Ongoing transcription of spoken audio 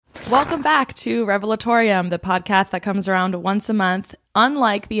Welcome back to Revelatorium, the podcast that comes around once a month,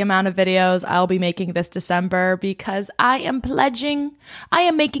 unlike the amount of videos I'll be making this December, because I am making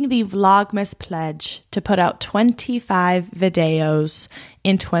the Vlogmas pledge to put out 25 videos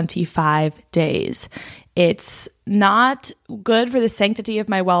in 25 days. It's not good for the sanctity of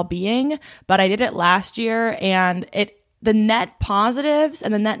my well-being, but I did it last year and the net positives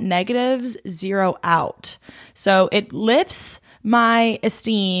and the net negatives zero out. So it lifts my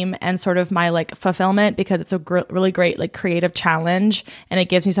esteem and sort of my fulfillment because it's a really great creative challenge, and it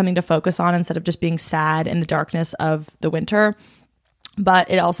gives me something to focus on instead of just being sad in the darkness of the winter. But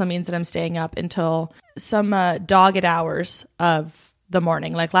it also means that I'm staying up until some dogged hours of the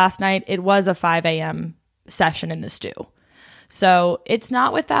morning. Like last night, it was a 5 a.m. session in the stew. So it's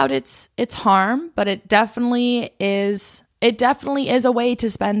not without its harm, but it definitely is a way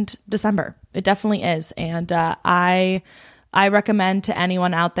to spend December. It definitely is. And I recommend to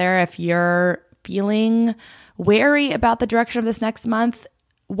anyone out there, if you're feeling wary about the direction of this next month,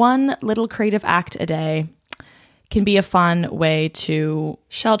 one little creative act a day can be a fun way to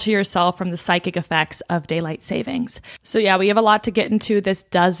shelter yourself from the psychic effects of daylight savings. So yeah, we have a lot to get into this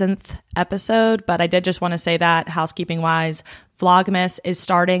dozenth episode, but I did just want to say that housekeeping wise, Vlogmas is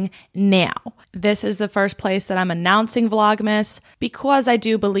starting now. This is the first place that I'm announcing Vlogmas because I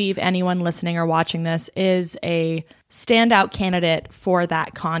do believe anyone listening or watching this is a standout candidate for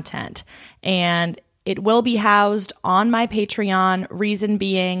that content. And it will be housed on my Patreon, reason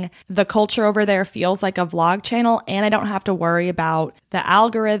being the culture over there feels like a vlog channel, and I don't have to worry about the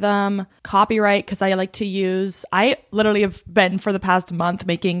algorithm, copyright, because I literally have been for the past month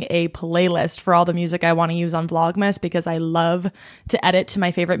making a playlist for all the music I want to use on Vlogmas because I love to edit to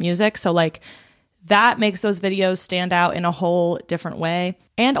my favorite music. So that makes those videos stand out in a whole different way.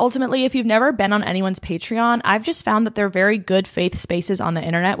 And ultimately, if you've never been on anyone's Patreon, I've just found that they're very good faith spaces on the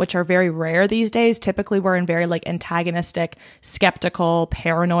internet, which are very rare these days. Typically, we're in very antagonistic, skeptical,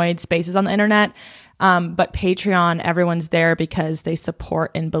 paranoid spaces on the internet. But Patreon, everyone's there because they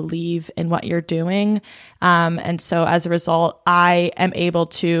support and believe in what you're doing. And so as a result, I am able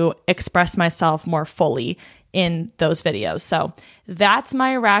to express myself more fully in those videos. So that's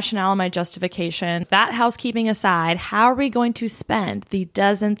my rationale, my justification. That housekeeping aside, how are we going to spend the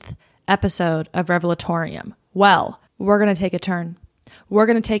dozenth episode of Revelatorium? Well, we're going to take a turn. We're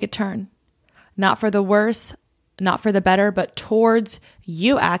going to take a turn. Not for the worse, not for the better, but towards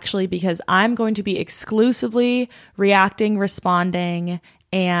you actually, because I'm going to be exclusively reacting, responding,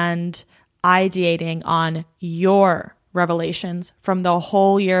 and ideating on your revelations from the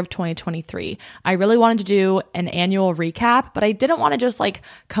whole year of 2023. I really wanted to do an annual recap, but I didn't want to just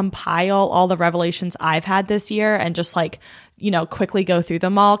compile all the revelations I've had this year and just quickly go through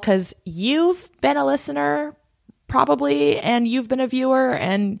them all, because you've been a listener probably and you've been a viewer,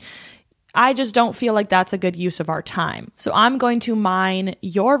 and I just don't feel like that's a good use of our time. So I'm going to mine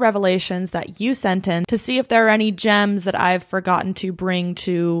your revelations that you sent in to see if there are any gems that I've forgotten to bring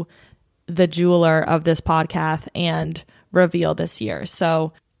to the jeweler of this podcast and reveal this year.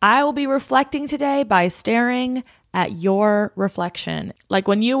 So I will be reflecting today by staring at your reflection.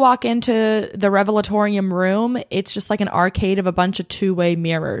 When you walk into the Revelatorium room, it's just like an arcade of a bunch of two-way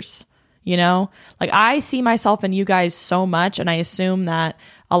mirrors, I see myself in you guys so much, and I assume that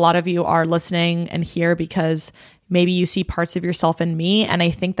a lot of you are listening and here because maybe you see parts of yourself in me, and I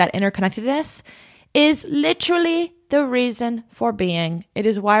think that interconnectedness is literally the reason for being. It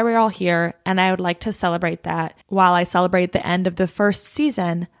is why we're all here, and I would like to celebrate that while I celebrate the end of the first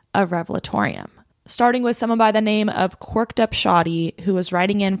season of Revelatorium. Starting with someone by the name of Quirked Up Shoddy, who was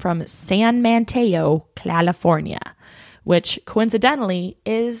writing in from San Mateo, California, which coincidentally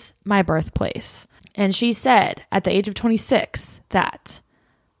is my birthplace. And she said at the age of 26 that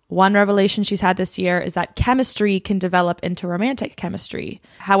one revelation she's had this year is that chemistry can develop into romantic chemistry.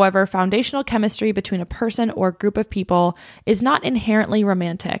 However, foundational chemistry between a person or group of people is not inherently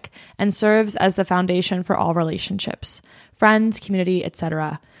romantic and serves as the foundation for all relationships, friends, community,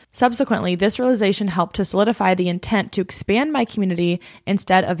 etc. Subsequently, this realization helped to solidify the intent to expand my community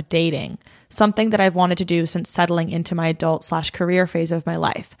instead of dating, something that I've wanted to do since settling into my adult/career phase of my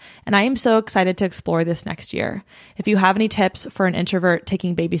life. And I am so excited to explore this next year. If you have any tips for an introvert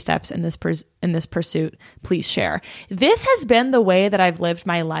taking baby steps in this pursuit, please share. This has been the way that I've lived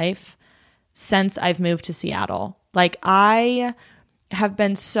my life since I've moved to Seattle. I have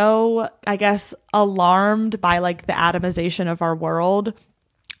been so, alarmed by the atomization of our world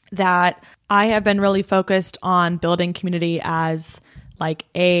that I have been really focused on building community as like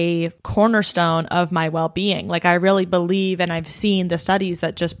a cornerstone of my well-being. Like I really believe, and I've seen the studies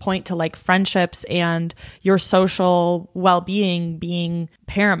that just point to like friendships and your social well-being being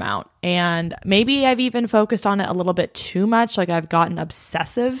paramount. And maybe I've even focused on it a little bit too much. Like I've gotten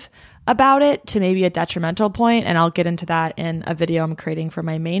obsessive about it to maybe a detrimental point, and I'll get into that in a video I'm creating for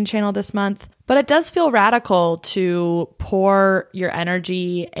my main channel this month. But it does feel radical to pour your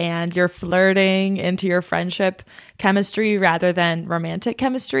energy and your flirting into your friendship chemistry rather than romantic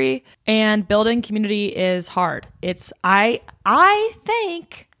chemistry. And building community is hard. I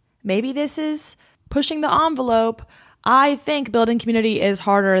think maybe this is pushing the envelope. I think building community is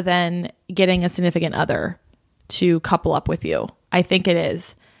harder than getting a significant other to couple up with you. I think it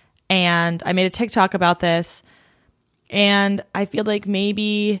is. And I made a TikTok about this, and I feel like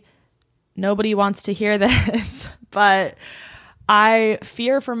maybe nobody wants to hear this, but I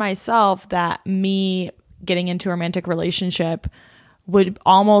fear for myself that me getting into a romantic relationship would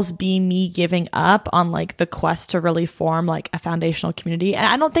almost be me giving up on like the quest to really form like a foundational community. And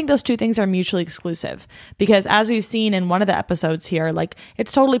I don't think those two things are mutually exclusive, because as we've seen in one of the episodes here, like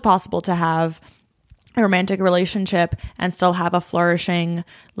it's totally possible to have a romantic relationship and still have a flourishing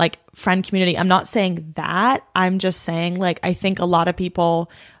like friend community. I'm not saying that. I'm just saying like I think a lot of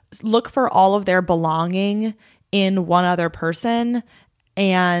people look for all of their belonging in one other person.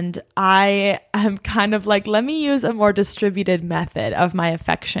 And I am kind of like, let me use a more distributed method of my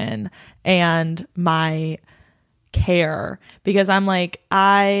affection and my care, because I'm like,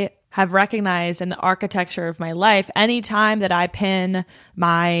 I have recognized in the architecture of my life, anytime that I pin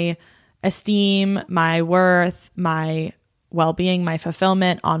my esteem, my worth, my well-being, my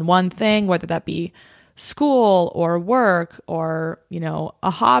fulfillment on one thing, whether that be school or work or, you know,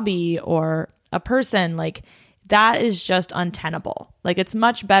 a hobby or a person, like that is just untenable. Like it's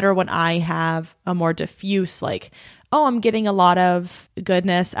much better when I have a more diffuse, like, oh, I'm getting a lot of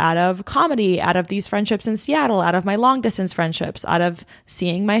goodness out of comedy, out of these friendships in Seattle, out of my long distance friendships, out of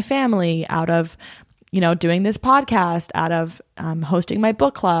seeing my family, out of, you know, doing this podcast, out of hosting my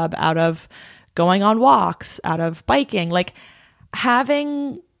book club, out of going on walks, out of biking. Like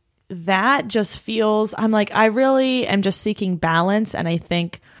having that just feels, I'm like, I really am just seeking balance. And I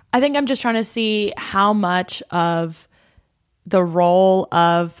think I'm just trying to see how much of the role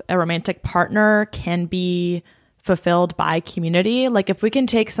of a romantic partner can be fulfilled by community. Like if we can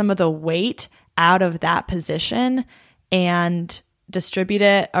take some of the weight out of that position and distribute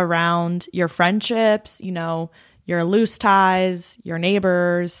it around your friendships, you know, your loose ties, your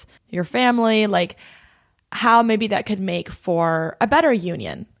neighbors, your family, like how maybe that could make for a better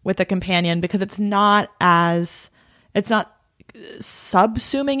union with a companion, because it's not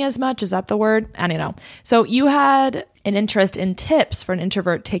subsuming as much. Is that the word? I don't know. So you had an interest in tips for an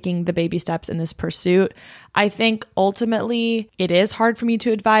introvert taking the baby steps in this pursuit. I think ultimately it is hard for me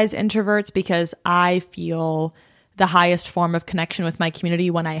to advise introverts because I feel the highest form of connection with my community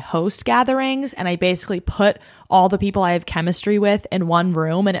when I host gatherings, and I basically put all the people I have chemistry with in one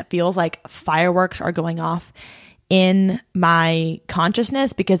room, and it feels like fireworks are going off in my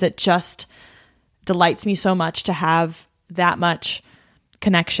consciousness because it just delights me so much to have that much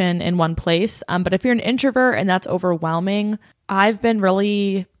connection in one place. But if you're an introvert and that's overwhelming, I've been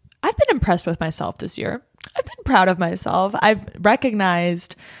impressed with myself this year. I've been proud of myself. I've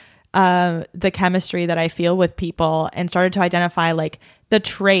recognized the chemistry that I feel with people and started to identify like the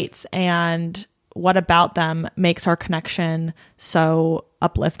traits and what about them makes our connection so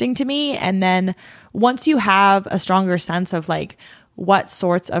uplifting to me. And then once you have a stronger sense of like what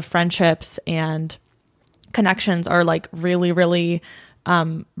sorts of friendships and connections are like really, really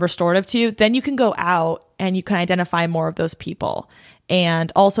restorative to you, then you can go out and you can identify more of those people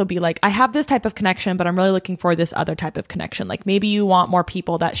and also be like, I have this type of connection, but I'm really looking for this other type of connection. Like maybe you want more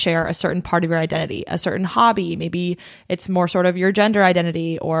people that share a certain part of your identity, a certain hobby. Maybe it's more sort of your gender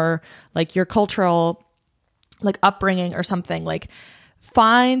identity or like your cultural like upbringing or something. Like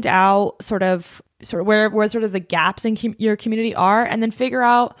find out sort of where sort of the gaps in your community are, and then figure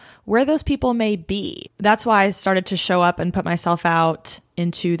out where those people may be. That's why I started to show up and put myself out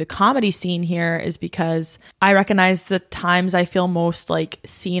into the comedy scene here, is because I recognize the times I feel most like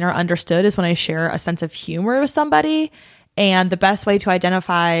seen or understood is when I share a sense of humor with somebody. And the best way to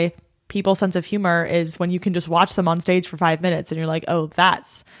identify people's sense of humor is when you can just watch them on stage for 5 minutes and you're like, oh,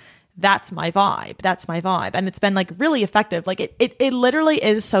 that's my vibe. That's my vibe. And it's been like really effective. Like it literally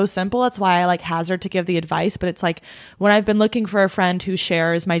is so simple. That's why I like hazard to give the advice. But it's like when I've been looking for a friend who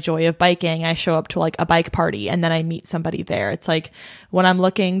shares my joy of biking, I show up to like a bike party and then I meet somebody there. It's like when I'm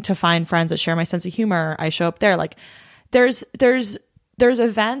looking to find friends that share my sense of humor, I show up there. Like there's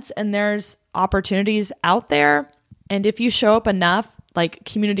events and there's opportunities out there. And if you show up enough, like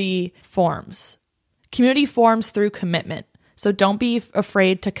community forms. Community forms through commitment. So don't be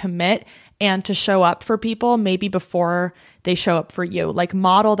afraid to commit and to show up for people maybe before they show up for you. Like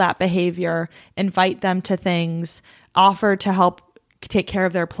model that behavior, invite them to things, offer to help take care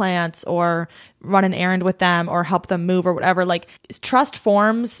of their plants or run an errand with them or help them move or whatever. Like trust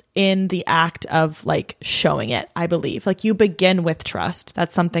forms in the act of like showing it, I believe. Like you begin with trust.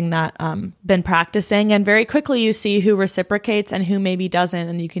 That's something that been practicing, and very quickly you see who reciprocates and who maybe doesn't,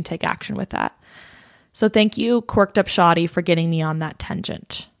 and you can take action with that. So thank you, Quirked Up Shoddy, for getting me on that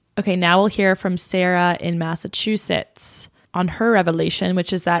tangent. Okay, now we'll hear from Sarah in Massachusetts on her revelation,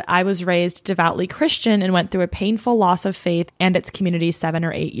 which is that I was raised devoutly Christian and went through a painful loss of faith and its community 7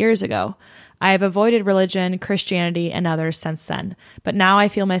 or 8 years ago. I have avoided religion, Christianity, and others since then, but now I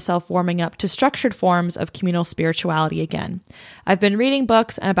feel myself warming up to structured forms of communal spirituality again. I've been reading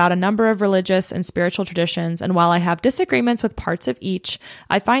books about a number of religious and spiritual traditions, and while I have disagreements with parts of each,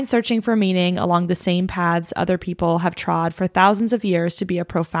 I find searching for meaning along the same paths other people have trod for thousands of years to be a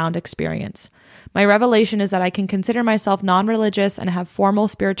profound experience. My revelation is that I can consider myself non-religious and have formal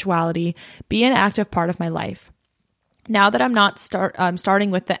spirituality be an active part of my life. Now that I'm not starting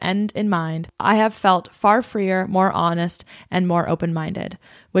with the end in mind, I have felt far freer, more honest, and more open-minded,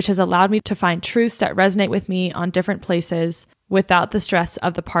 which has allowed me to find truths that resonate with me on different places without the stress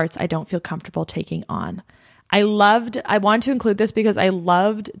of the parts I don't feel comfortable taking on. I wanted to include this because I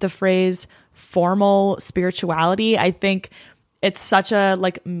loved the phrase formal spirituality. I think it's such a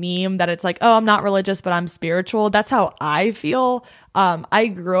like meme that it's like, oh, I'm not religious, but I'm spiritual. That's how I feel. I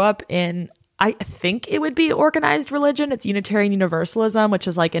grew up in, I think it would be organized religion. It's Unitarian Universalism, which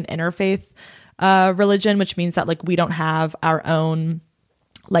is like an interfaith religion, which means that like we don't have our own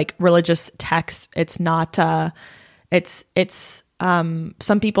like religious text. It's not, some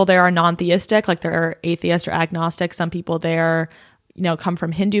people there are non-theistic, like they're atheist or agnostic. Some people there, come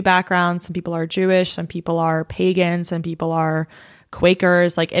from Hindu backgrounds. Some people are Jewish. Some people are pagan. Some people are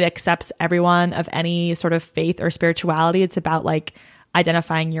Quakers. Like it accepts everyone of any sort of faith or spirituality. It's about like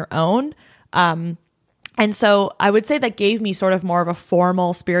identifying your own. And so I would say that gave me sort of more of a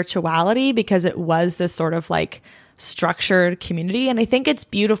formal spirituality because it was this sort of like structured community. And I think it's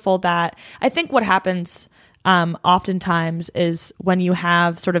beautiful that I think what happens oftentimes is when you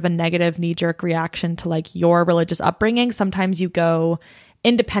have sort of a negative knee-jerk reaction to like your religious upbringing, sometimes you go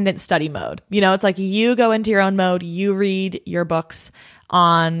independent study mode. It's like you go into your own mode, you read your books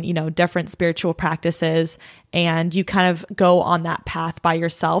on, different spiritual practices, and you kind of go on that path by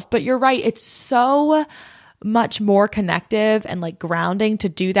yourself. But you're right, it's so much more connective and like grounding to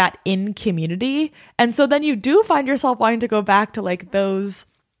do that in community. And so then you do find yourself wanting to go back to like those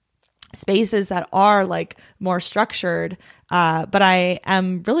spaces that are like more structured. But I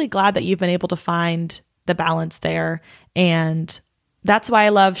am really glad that you've been able to find the balance there. And that's why I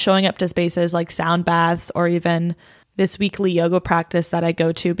love showing up to spaces like sound baths or even this weekly yoga practice that I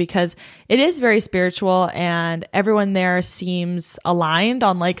go to, because it is very spiritual and everyone there seems aligned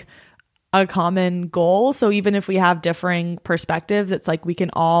on like a common goal. So even if we have differing perspectives, it's like we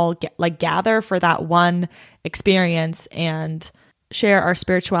can all gather for that one experience and share our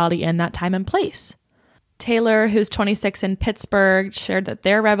spirituality in that time and place. Taylor, who's 26 in Pittsburgh, shared that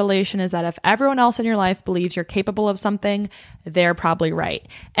their revelation is that if everyone else in your life believes you're capable of something, they're probably right.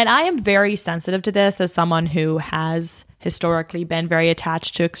 And I am very sensitive to this as someone who has historically been very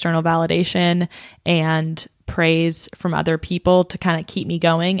attached to external validation and praise from other people to kind of keep me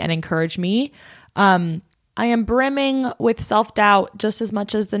going and encourage me. I am brimming with self-doubt just as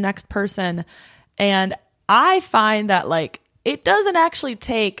much as the next person. And I find that like it doesn't actually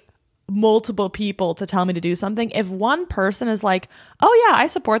take multiple people to tell me to do something. If one person is like, oh yeah, I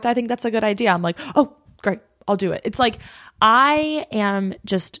support that, I think that's a good idea, I'm like, oh great, I'll do it. It's like I am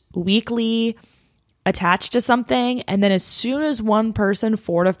just weakly attached to something, and then as soon as one person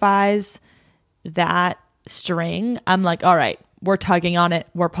fortifies that string, I'm like, all right, we're tugging on it,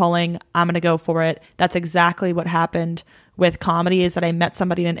 we're pulling, I'm gonna go for it. That's exactly what happened with comedy, is that I met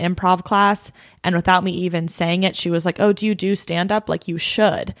somebody in an improv class, and without me even saying it, she was like, oh, do you do stand-up? Like, you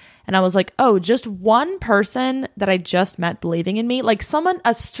should. And I was like, oh, just one person that I just met believing in me, like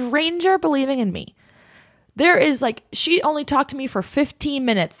a stranger believing in me. There is like, she only talked to me for 15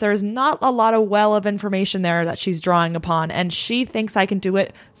 minutes. There's not a lot of well of information there that she's drawing upon, and she thinks I can do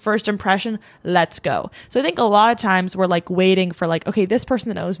it. First impression, let's go. So I think a lot of times we're like waiting for like, okay, this person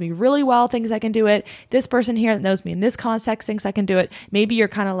that knows me really well thinks I can do it. This person here that knows me in this context thinks I can do it. Maybe you're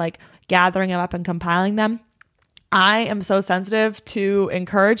kind of like gathering them up and compiling them. I am so sensitive to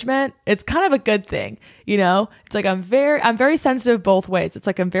encouragement. It's kind of a good thing, It's like I'm very sensitive both ways. It's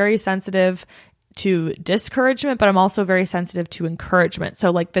like I'm very sensitive to discouragement, but I'm also very sensitive to encouragement.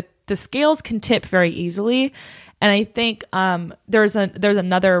 So like the scales can tip very easily. And I think there's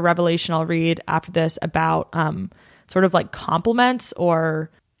another revelation I'll read after this about sort of like compliments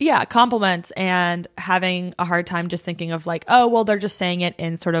and having a hard time just thinking of like, oh, well, they're just saying it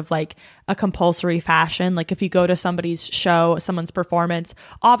in sort of like a compulsory fashion. Like if you go to somebody's show, someone's performance,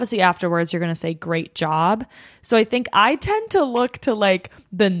 obviously afterwards, you're going to say great job. So I think I tend to look to like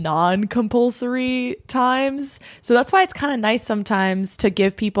the non-compulsory times. So that's why it's kind of nice sometimes to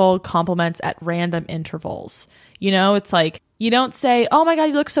give people compliments at random intervals. You know, it's like, you don't say, oh my God,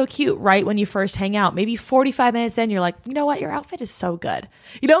 you look so cute right when you first hang out. Maybe 45 minutes in, you're like, you know what? Your outfit is so good.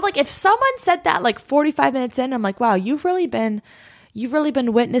 You know, like if someone said that like 45 minutes in, I'm like, wow, you've really been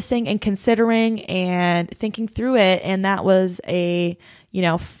witnessing and considering and thinking through it. And that was a, you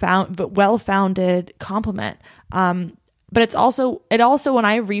know, well-founded compliment. But it also, when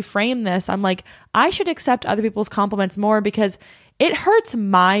I reframe this, I'm like, I should accept other people's compliments more because it hurts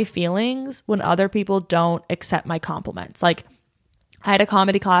my feelings when other people don't accept my compliments. Like I had a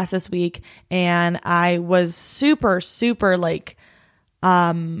comedy class this week and I was super, super like,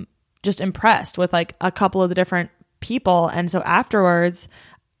 just impressed with like a couple of the different people. And so afterwards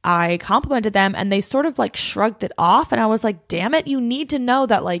I complimented them and they sort of like shrugged it off. And I was like, damn it, you need to know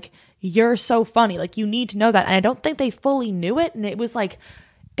that like, you're so funny. Like you need to know that. And I don't think they fully knew it. And it was like,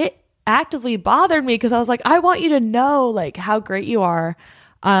 it actively bothered me because I was like, I want you to know like how great you are.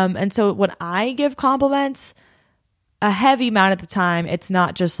 And so when I give compliments, a heavy amount of the time, it's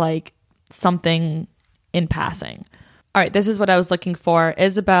not just like something in passing. All right, this is what I was looking for.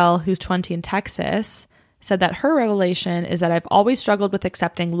 Isabel, who's 20 in Texas, said that her revelation is that I've always struggled with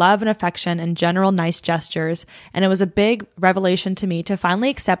accepting love and affection and general nice gestures, and it was a big revelation to me to finally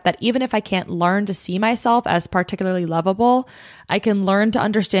accept that even if I can't learn to see myself as particularly lovable, I can learn to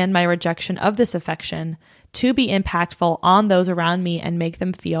understand my rejection of this affection to be impactful on those around me and make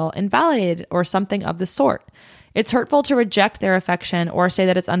them feel invalidated or something of the sort. It's hurtful to reject their affection or say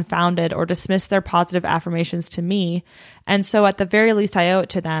that it's unfounded or dismiss their positive affirmations to me. And so at the very least, I owe it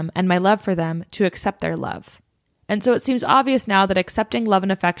to them and my love for them to accept their love. And so it seems obvious now that accepting love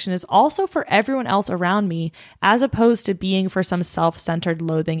and affection is also for everyone else around me, as opposed to being for some self-centered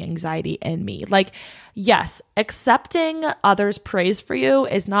loathing anxiety in me. Like, yes, accepting others' praise for you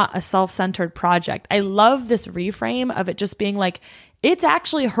is not a self-centered project. I love this reframe of it just being like, it's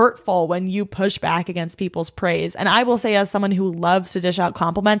actually hurtful when you push back against people's praise. And I will say, as someone who loves to dish out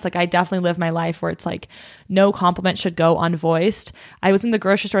compliments, like I definitely live my life where it's like no compliment should go unvoiced. I was in the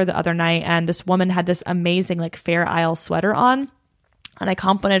grocery store the other night and this woman had this amazing like Fair Isle sweater on and I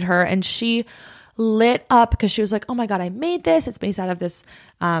complimented her and she lit up because she was like, oh my God, I made this. It's based out of this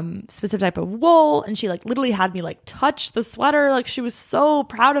specific type of wool. And she like literally had me like touch the sweater. Like she was so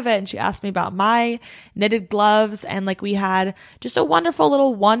proud of it. And she asked me about my knitted gloves. And like we had just a wonderful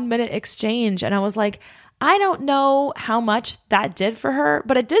little 1-minute exchange. And I was like, I don't know how much that did for her,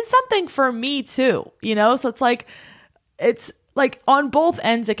 but it did something for me too, you know? So it's like on both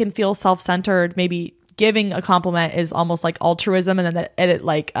ends, it can feel self-centered. Maybe giving a compliment is almost like altruism and then it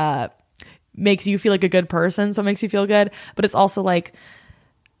like, makes you feel like a good person, so it makes you feel good. But it's also like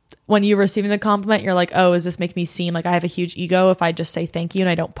when you're receiving the compliment, you're like, oh, does this make me seem like I have a huge ego if I just say thank you and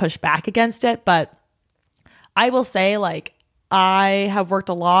I don't push back against it? But I will say, like, I have worked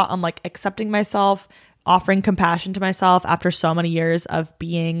a lot on like accepting myself, offering compassion to myself after so many years of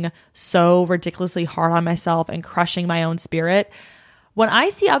being so ridiculously hard on myself and crushing my own spirit. When I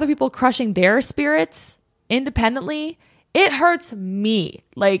see other people crushing their spirits independently, it hurts me.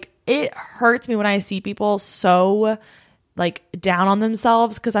 Like, it hurts me when I see people so like down on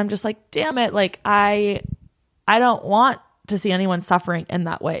themselves because I'm just like, damn it. Like I don't want to see anyone suffering in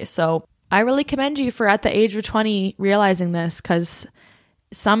that way. So I really commend you for at the age of 20 realizing this, because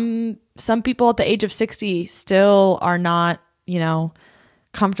some people at the age of 60 still are not, you know,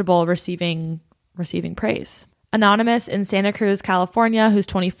 comfortable receiving praise. Anonymous in Santa Cruz, California, who's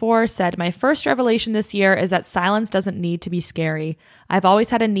 24, said, my first revelation this year is that silence doesn't need to be scary. I've always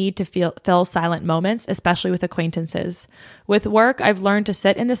had a need to fill silent moments, especially with acquaintances. With work, I've learned to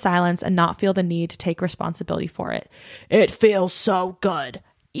sit in the silence and not feel the need to take responsibility for it. It feels so good.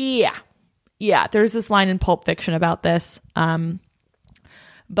 Yeah. There's this line in Pulp Fiction about this. But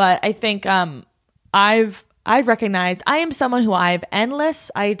I think I've recognized I am someone who I have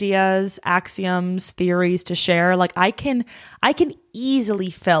endless ideas, axioms, theories to share. Like I can easily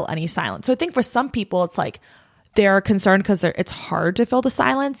fill any silence. So I think for some people, it's like they're concerned because it's hard to fill the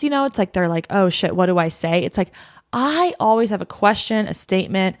silence. You know, it's like they're like, oh shit, what do I say? It's like I always have a question, a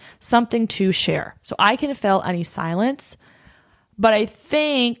statement, something to share. So I can fill any silence. But I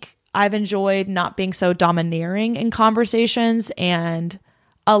think I've enjoyed not being so domineering in conversations and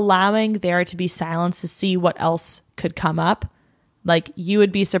allowing there to be silence to see what else could come up. Like, you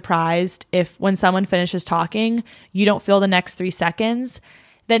would be surprised if when someone finishes talking, you don't feel the next 3 seconds.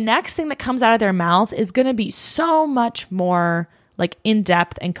 The next thing that comes out of their mouth is going to be so much more like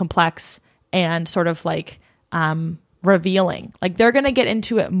in-depth and complex and sort of like revealing. Like, they're going to get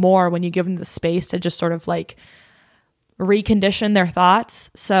into it more when you give them the space to just sort of like recondition their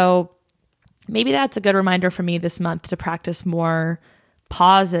thoughts. So maybe that's a good reminder for me this month to practice more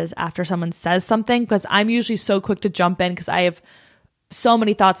pauses after someone says something, because I'm usually so quick to jump in because I have so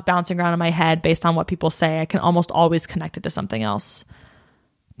many thoughts bouncing around in my head based on what people say. I can almost always connect it to something else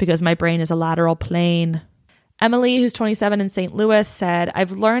because my brain is a lateral plane. Emily, who's 27 in St. Louis, said,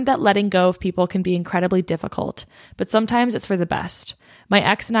 I've learned that letting go of people can be incredibly difficult, but sometimes it's for the best. My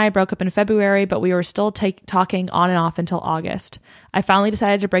ex and I broke up in February, but we were still talking on and off until August. I finally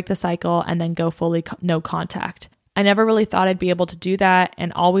decided to break the cycle and then go fully no contact. I never really thought I'd be able to do that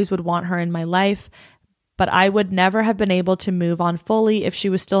and always would want her in my life, but I would never have been able to move on fully if she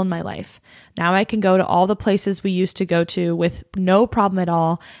was still in my life. Now I can go to all the places we used to go to with no problem at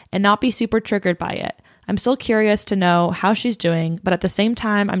all and not be super triggered by it. I'm still curious to know how she's doing, but at the same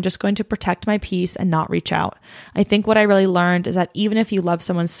time, I'm just going to protect my peace and not reach out. I think what I really learned is that even if you love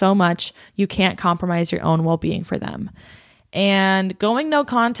someone so much, you can't compromise your own well-being for them. And going no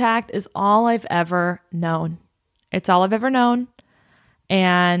contact is all I've ever known. It's all I've ever known.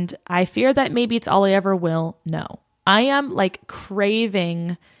 And I fear that maybe it's all I ever will know. I am like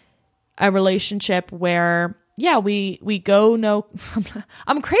craving a relationship where, yeah, we go no,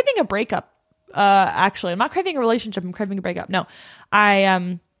 I'm craving a breakup. Actually, I'm not craving a relationship. I'm craving a breakup. No,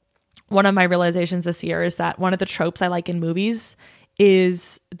 one of my realizations this year is that one of the tropes I like in movies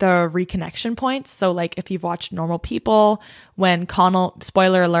is the reconnection points. So like if you've watched Normal People, when Connell,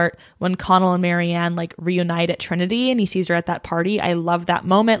 spoiler alert, when Connell and Marianne like reunite at Trinity and he sees her at that party, I love that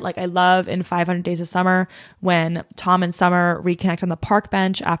moment. Like I love in 500 Days of Summer when Tom and Summer reconnect on the park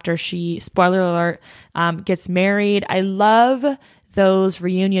bench after she, spoiler alert, gets married. I love those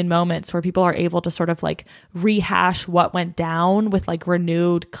reunion moments where people are able to sort of like rehash what went down with like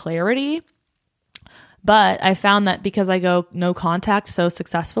renewed clarity. But I found that because I go no contact so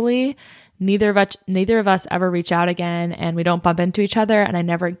successfully, neither of us ever reach out again and we don't bump into each other, and I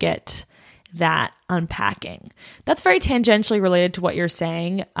never get that unpacking. That's very tangentially related to what you're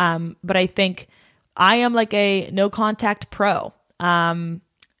saying. But I think I am like a no contact pro. And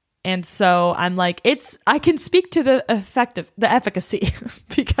so I'm like, I can speak to the efficacy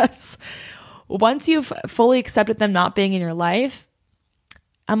because once you've fully accepted them not being in your life,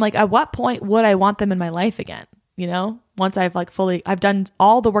 I'm like, at what point would I want them in my life again? You know, once I've done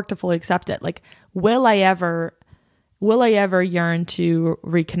all the work to fully accept it, like, will I ever yearn to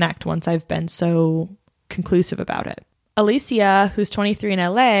reconnect once I've been so conclusive about it? Alicia, who's 23 in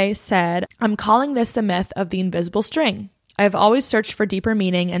LA, said, I'm calling this the myth of the invisible string. I've always searched for deeper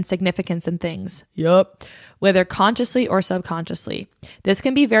meaning and significance in things. Yup. Whether consciously or subconsciously. This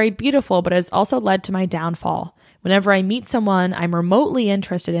can be very beautiful, but has also led to my downfall. Whenever I meet someone I'm remotely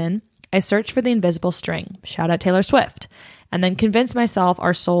interested in, I search for the invisible string, shout out Taylor Swift, and then convince myself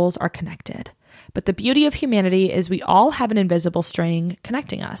our souls are connected. But the beauty of humanity is we all have an invisible string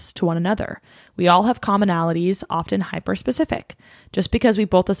connecting us to one another. We all have commonalities, often hyper-specific. Just because we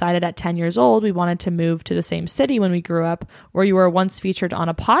both decided at 10 years old we wanted to move to the same city when we grew up, or you were once featured on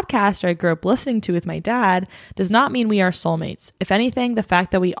a podcast I grew up listening to with my dad, does not mean we are soulmates. If anything, the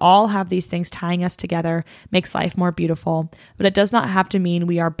fact that we all have these things tying us together makes life more beautiful, but it does not have to mean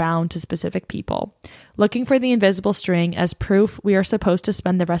we are bound to specific people. Looking for the invisible string as proof we are supposed to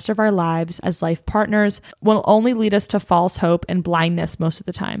spend the rest of our lives as life partners will only lead us to false hope and blindness most of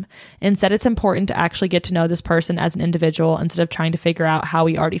the time. Instead, it's important to actually get to know this person as an individual instead of trying to figure out how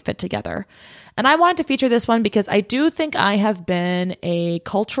we already fit together. And I wanted to feature this one because I do think I have been a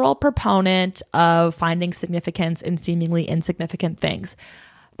cultural proponent of finding significance in seemingly insignificant things.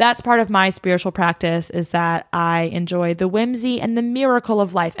 That's part of my spiritual practice, is that I enjoy the whimsy and the miracle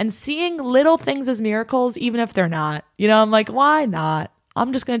of life and seeing little things as miracles, even if they're not. You know, I'm like, why not?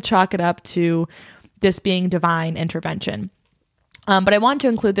 I'm just going to chalk it up to this being divine intervention. But I wanted to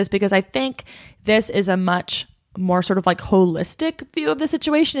include this because I think this is a much more sort of like holistic view of the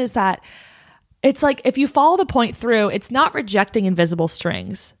situation, is that it's like, if you follow the point through, it's not rejecting invisible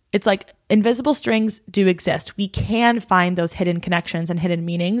strings. It's like invisible strings do exist. We can find those hidden connections and hidden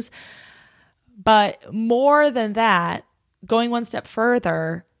meanings. But more than that, going one step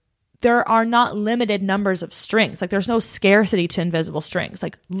further, there are not limited numbers of strings. Like, there's no scarcity to invisible strings.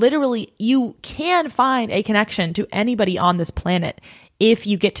 Like, literally, you can find a connection to anybody on this planet if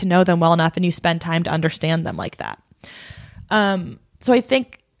you get to know them well enough and you spend time to understand them like that. So I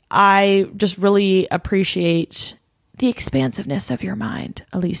think I just really appreciate the expansiveness of your mind,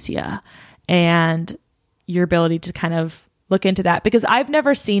 Alicia, and your ability to kind of look into that, because I've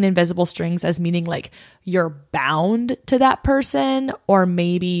never seen invisible strings as meaning like you're bound to that person, or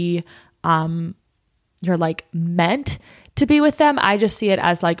maybe you're like meant to be with them. I just see it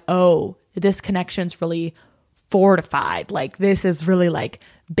as like, oh, this connection's really fortified. Like this is really like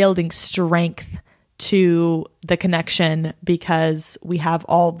building strength to the connection because we have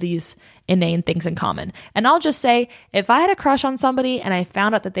all these inane things in common. And I'll just say, if I had a crush on somebody and I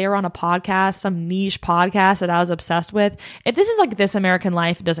found out that they were on a podcast, some niche podcast that I was obsessed with, if this is like This American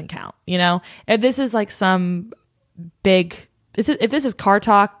Life, it doesn't count. You know, if this is like some big, if this is Car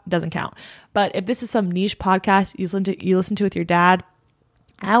Talk, it doesn't count. But if this is some niche podcast you listen to with your dad,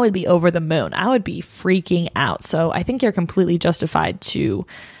 I would be over the moon. I would be freaking out. So I think you're completely justified to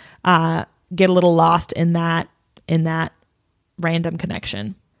get a little lost in that random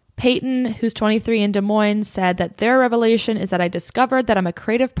connection. Peyton, who's 23 in Des Moines, said that their revelation is that I discovered that I'm a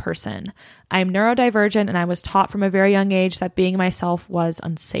creative person. I am neurodivergent, and I was taught from a very young age that being myself was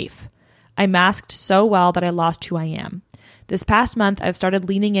unsafe. I masked so well that I lost who I am. This past month, I've started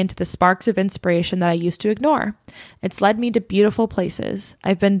leaning into the sparks of inspiration that I used to ignore. It's led me to beautiful places.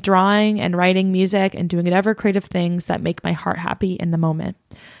 I've been drawing and writing music and doing whatever creative things that make my heart happy in the moment.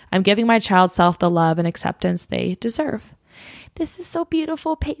 I'm giving my child self the love and acceptance they deserve. This is so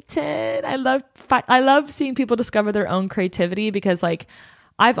beautiful, Peyton. I love seeing people discover their own creativity, because like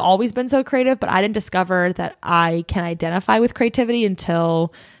I've always been so creative, but I didn't discover that I can identify with creativity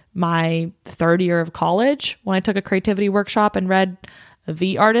until my third year of college, when I took a creativity workshop and read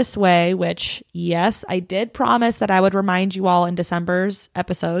The Artist's Way, which, yes, I did promise that I would remind you all in today's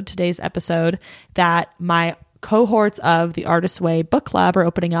episode, that my cohorts of The Artist's Way book club are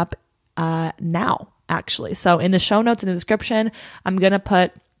opening up now, actually. So in the show notes in the description, I'm going to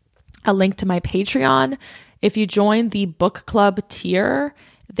put a link to my Patreon. If you join the book club tier,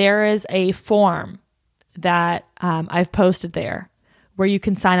 there is a form that I've posted there where you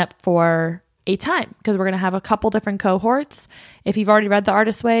can sign up for a time, because we're going to have a couple different cohorts. If you've already read The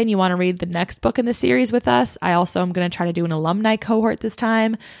Artist's Way and you want to read the next book in the series with us, I also am going to try to do an alumni cohort this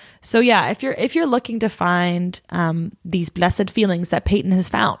time. So yeah, if you're looking to find these blessed feelings that Peyton has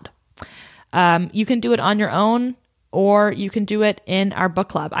found, you can do it on your own, or you can do it in our book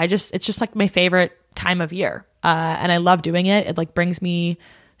club. It's just like my favorite time of year. And I love doing it. It like brings me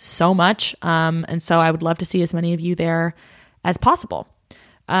so much. And so I would love to see as many of you there as possible.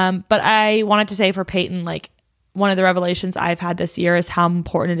 But I wanted to say for Peyton, like one of the revelations I've had this year is how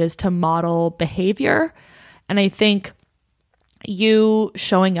important it is to model behavior. And I think you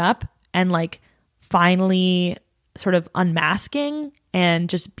showing up and like finally sort of unmasking and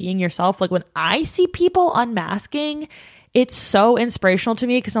just being yourself. Like when I see people unmasking, it's so inspirational to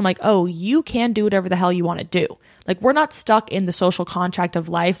me, because I'm like, oh, you can do whatever the hell you want to do. Like we're not stuck in the social contract of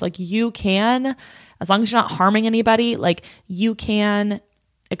life. Like you can, as long as you're not harming anybody, like you can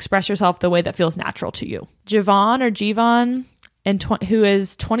express yourself the way that feels natural to you. Javon, who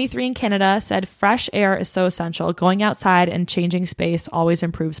is 23 in Canada, said, fresh air is so essential. Going outside and changing space always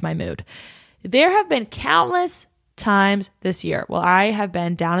improves my mood. There have been countless times this year well, I have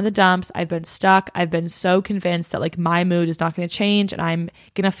been down in the dumps. I've been stuck. I've been so convinced that like my mood is not going to change and I'm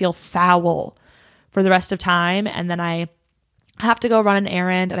going to feel foul for the rest of time. And then I have to go run an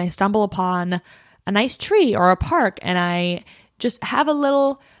errand and I stumble upon a nice tree or a park, and I just have a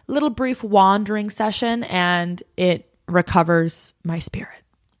little brief wandering session, and it recovers my spirit.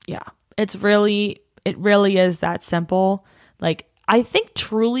 Yeah. It really is that simple. Like I think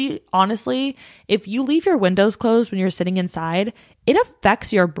truly, honestly, if you leave your windows closed when you're sitting inside, it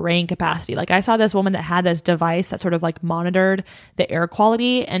affects your brain capacity. Like I saw this woman that had this device that sort of like monitored the air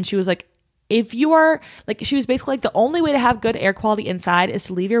quality, and she was like, if you are like, she was basically like, the only way to have good air quality inside is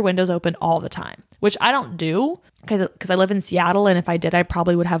to leave your windows open all the time, which I don't do because I live in Seattle. And if I did, I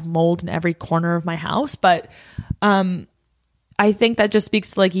probably would have mold in every corner of my house. But I think that just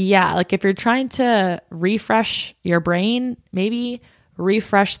speaks to like, yeah, like if you're trying to refresh your brain, maybe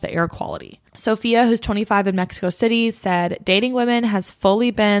refresh the air quality. Sophia, who's 25 in Mexico City, said, dating women has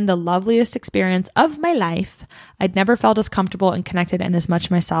fully been the loveliest experience of my life. I'd never felt as comfortable and connected and as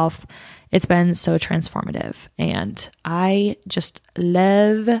much myself. It's been so transformative. And I just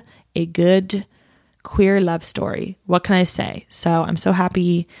love a good queer love story. What can I say? So I'm so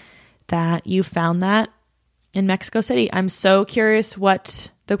happy that you found that in Mexico City. I'm so curious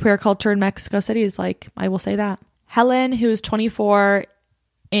what the queer culture in Mexico City is like. I will say that. Helen, who is 24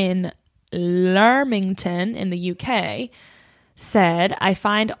 in Leamington in the UK, said, I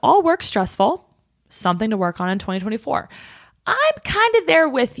find all work stressful, something to work on in 2024. I'm kind of there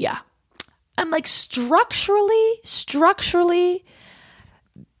with you. I'm like structurally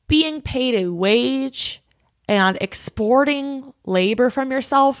being paid a wage and exporting labor from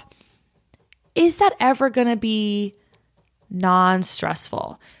yourself. Is that ever going to be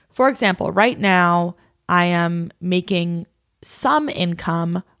non-stressful? For example, right now I am making some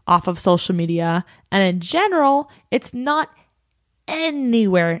income off of social media, and in general, it's not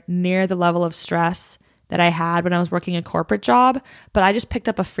anywhere near the level of stress that I had when I was working a corporate job, but I just picked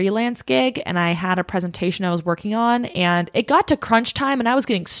up a freelance gig and I had a presentation I was working on, and it got to crunch time and I was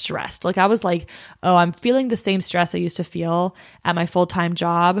getting stressed. Like I was like, oh, I'm feeling the same stress I used to feel at my full-time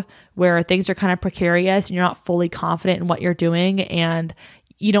job where things are kind of precarious and you're not fully confident in what you're doing and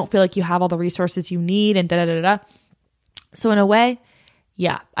you don't feel like you have all the resources you need and da-da-da-da. So in a way,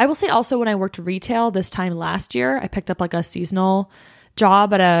 yeah. I will say also when I worked retail this time last year, I picked up like a seasonal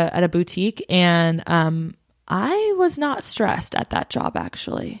job at a boutique, and I was not stressed at that job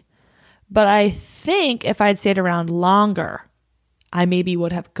actually. But I think if I'd stayed around longer, I maybe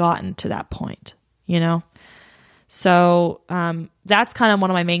would have gotten to that point, you know? So that's kind of one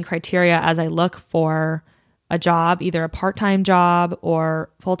of my main criteria as I look for a job, either a part-time job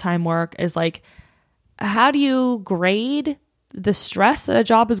or full-time work, is like, how do you grade the stress that a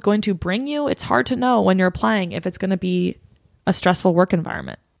job is going to bring you? It's hard to know when you're applying if it's going to be a stressful work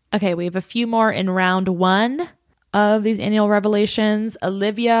environment. Okay, we have a few more in round one of these annual revelations.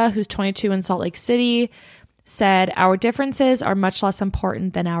 Olivia, who's 22 in Salt Lake City, said, our differences are much less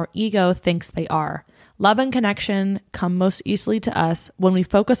important than our ego thinks they are. Love and connection come most easily to us when we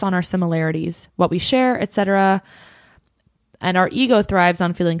focus on our similarities, what we share, etc. And our ego thrives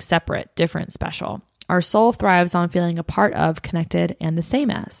on feeling separate, different, special. Our soul thrives on feeling a part of, connected, and the same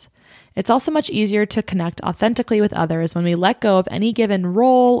as. It's also much easier to connect authentically with others when we let go of any given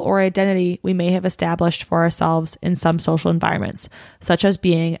role or identity we may have established for ourselves in some social environments, such as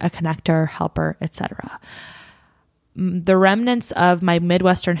being a connector, helper, etc. The remnants of my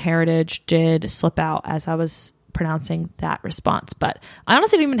Midwestern heritage did slip out as I was pronouncing that response, but I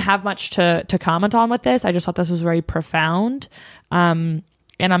honestly didn't even have much to comment on with this. I just thought this was very profound. And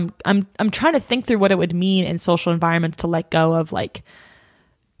I'm trying to think through what it would mean in social environments to let go of like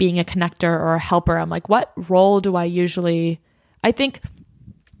being a connector or a helper. I'm like, what role do I think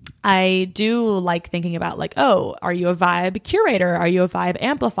I do like thinking about like, oh, are you a vibe curator? Are you a vibe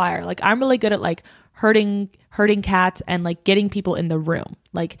amplifier? Like I'm really good at like herding cats and like getting people in the room,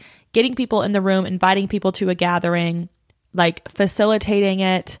 inviting people to a gathering, like facilitating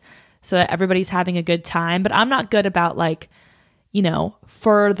it so that everybody's having a good time. But I'm not good about like, you know,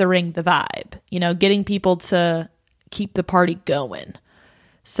 furthering the vibe, you know, getting people to keep the party going.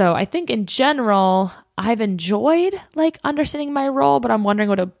 So I think in general, I've enjoyed like understanding my role, but I'm wondering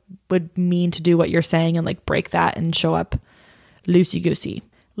what it would mean to do what you're saying and like break that and show up loosey-goosey.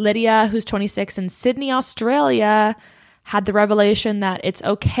 Lydia, who's 26 in Sydney, Australia, had the revelation that it's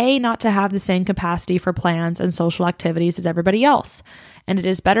okay not to have the same capacity for plans and social activities as everybody else, and it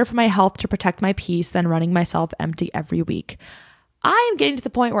is better for my health to protect my peace than running myself empty every week. I am getting to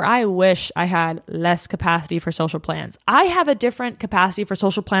the point where I wish I had less capacity for social plans. I have a different capacity for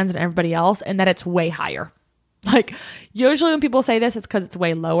social plans than everybody else, and that it's way higher. Like usually when people say this, it's because it's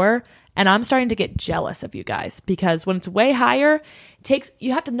way lower. And I'm starting to get jealous of you guys because when it's way higher,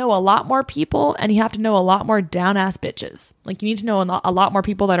 you have to know a lot more people and you have to know a lot more down ass bitches. Like you need to know a lot more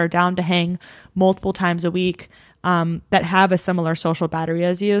people that are down to hang multiple times a week, that have a similar social battery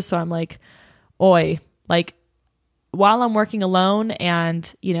as you. So I'm like, oi, like while I'm working alone,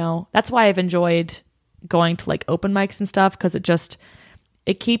 and you know, that's why I've enjoyed going to like open mics and stuff, because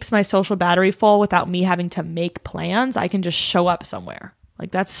it keeps my social battery full without me having to make plans. I can just show up somewhere.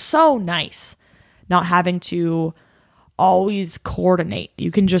 Like that's so nice, not having to always coordinate.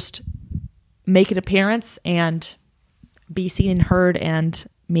 You can just make an appearance and be seen and heard and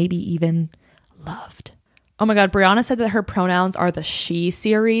maybe even loved. Oh my God, Brianna said that her pronouns are the she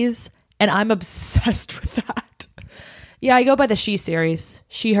series, and I'm obsessed with that. Yeah, I go by the she series.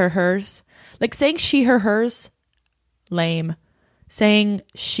 She, her, hers. Like saying she, her, hers, lame. Saying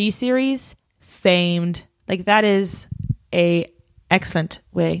she series, famed. Like that is a excellent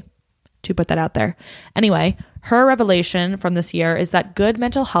way to put that out there. Anyway, her revelation from this year is that good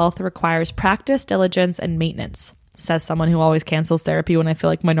mental health requires practice, diligence, and maintenance, says someone who always cancels therapy when I feel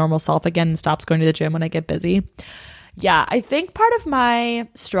like my normal self again and stops going to the gym when I get busy. Yeah, I think part of my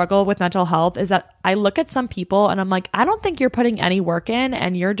struggle with mental health is that I look at some people and I'm like, I don't think you're putting any work in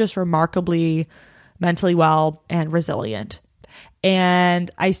and you're just remarkably mentally well and resilient.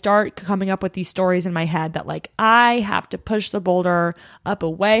 And I start coming up with these stories in my head that like I have to push the boulder up a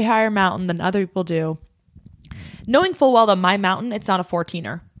way higher mountain than other people do. Knowing full well that my mountain, it's not a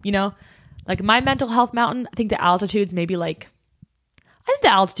 14er, you know? Like my mental health mountain, I think the altitude's maybe like, I think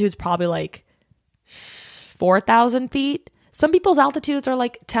the altitude's probably like 4,000 feet. Some people's altitudes are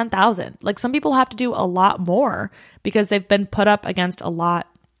like 10,000. Like some people have to do a lot more because they've been put up against a lot,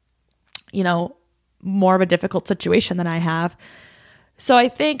 you know, more of a difficult situation than I have. So I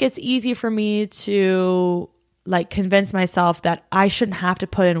think it's easy for me to like convince myself that I shouldn't have to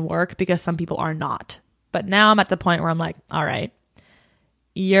put in work because some people are not. But now I'm at the point where I'm like, all right,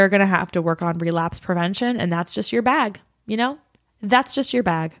 you're going to have to work on relapse prevention and that's just your bag, you know? That's just your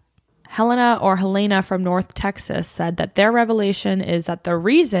bag. Helena from North Texas said that their revelation is that the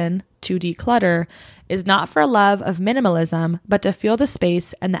reason to declutter is not for love of minimalism, but to feel the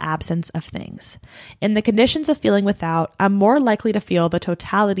space and the absence of things. In the conditions of feeling without, I'm more likely to feel the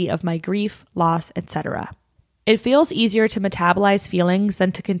totality of my grief, loss, etc. It feels easier to metabolize feelings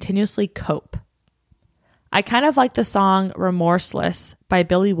than to continuously cope. I kind of like the song Remorseless by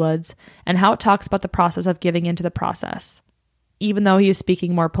Billy Woods and how it talks about the process of giving into the process, even though he is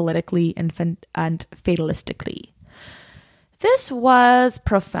speaking more politically and fatalistically. This was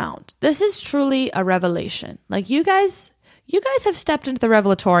profound. This is truly a revelation. Like you guys have stepped into the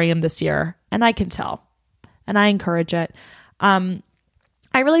revelatorium this year, and I can tell, and I encourage it. I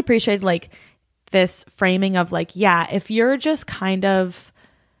really appreciate like this framing of like, yeah, if you're just kind of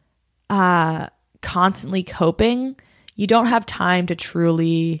constantly coping, you don't have time to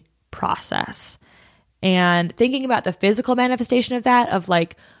truly process. And thinking about the physical manifestation of that, of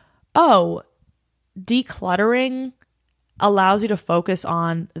like, oh, decluttering allows you to focus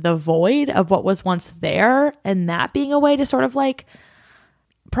on the void of what was once there, and that being a way to sort of like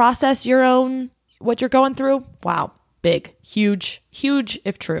process your own, what you're going through. Wow. Big, huge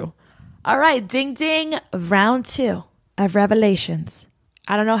if true. All right. Ding, ding. Round 2 of revelations.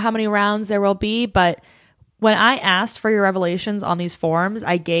 I don't know how many rounds there will be, but when I asked for your revelations on these forums,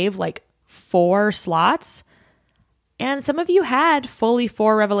 I gave like 4 slots, and some of you had fully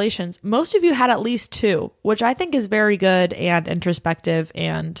 4 revelations. Most of you had at least 2, which I think is very good and introspective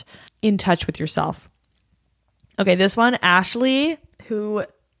and in touch with yourself. Okay, this one, Ashley, who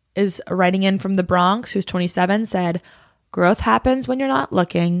is writing in from the Bronx, who's 27, said, growth happens when you're not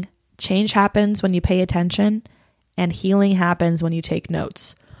looking, change happens when you pay attention, and healing happens when you take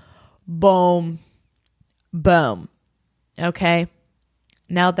notes. Boom. Boom. Okay.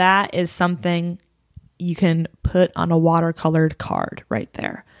 Now that is something you can put on a watercolored card right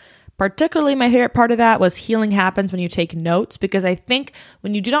there. Particularly my favorite part of that was healing happens when you take notes, because I think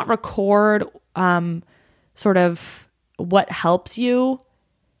when you do not record sort of what helps you,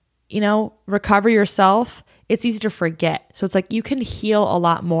 you know, recover yourself, it's easy to forget. So it's like you can heal a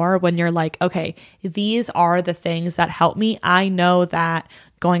lot more when you're like, okay, these are the things that help me. I know that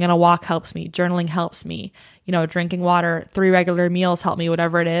going on a walk helps me, journaling helps me, you know, drinking water, 3 regular meals help me,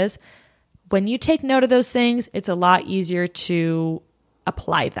 whatever it is. When you take note of those things, it's a lot easier to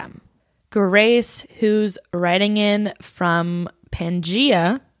apply them. Grace, who's writing in from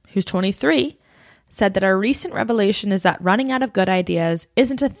Pangea, who's 23, said that our recent revelation is that running out of good ideas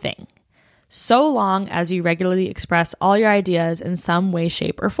isn't a thing, so long as you regularly express all your ideas in some way,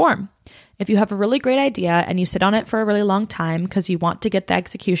 shape, or form. If you have a really great idea and you sit on it for a really long time because you want to get the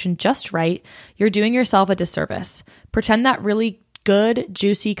execution just right, you're doing yourself a disservice. Pretend that really good,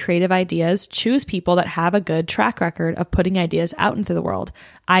 juicy, creative ideas choose people that have a good track record of putting ideas out into the world,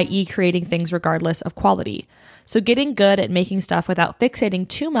 i.e. creating things regardless of quality. So getting good at making stuff without fixating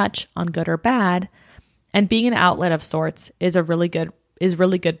too much on good or bad and being an outlet of sorts is really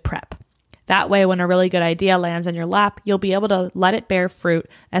good prep. That way, when a really good idea lands in your lap, you'll be able to let it bear fruit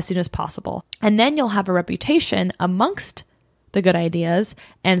as soon as possible. And then you'll have a reputation amongst the good ideas,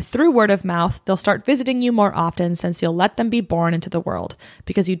 and through word of mouth, they'll start visiting you more often since you'll let them be born into the world.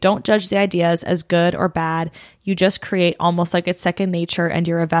 Because you don't judge the ideas as good or bad, you just create almost like it's second nature, and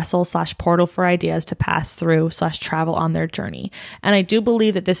you're a vessel/portal for ideas to pass through/travel on their journey. And I do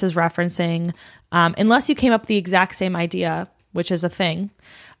believe that this is referencing, unless you came up with the exact same idea, which is a thing,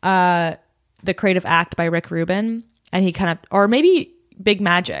 The Creative Act by Rick Rubin, and he kind of, or maybe Big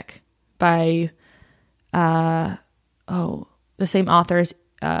Magic by, the same authors,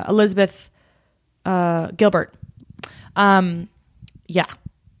 Elizabeth Gilbert. Yeah.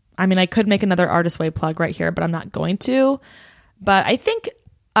 I mean, I could make another Artist Way plug right here, but I'm not going to. But I think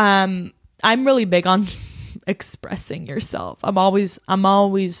I'm really big on expressing yourself. I'm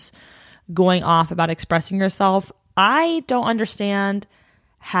always going off about expressing yourself. I don't understand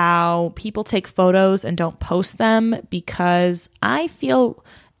how people take photos and don't post them, because I feel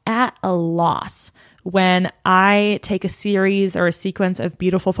at a loss when I take a series or a sequence of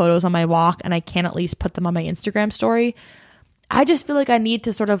beautiful photos on my walk and I can't at least put them on my Instagram story. I just feel like I need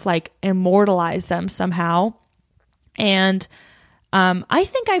to sort of like immortalize them somehow. And I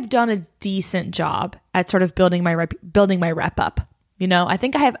think I've done a decent job at sort of building my rep up. You know, I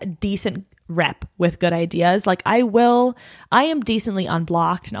think I have a decent rep with good ideas. Like I am decently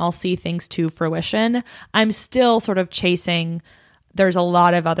unblocked and I'll see things to fruition. I'm still sort of chasing. There's a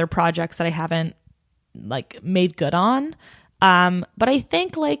lot of other projects that I haven't like made good on. But I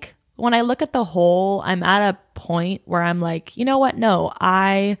think like when I look at the whole, I'm at a point where I'm like, you know what? No,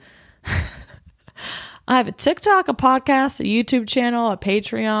 I have a TikTok, a podcast, a YouTube channel, a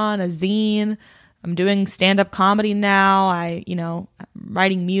Patreon, a zine. I'm doing stand-up comedy now. I'm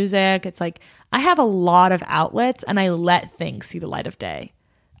writing music. It's like I have a lot of outlets and I let things see the light of day.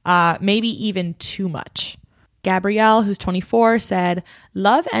 Maybe even too much. Gabrielle, who's 24, said,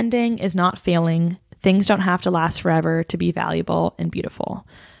 "Love ending is not failing. Things don't have to last forever to be valuable and beautiful."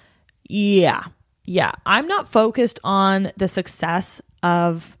 Yeah. I'm not focused on the success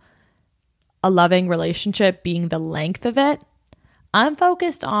of a loving relationship being the length of it. I'm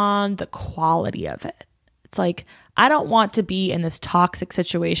focused on the quality of it. It's like, I don't want to be in this toxic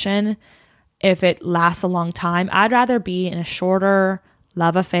situation if it lasts a long time. I'd rather be in a shorter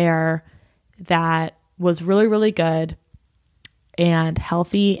love affair that was really, really good and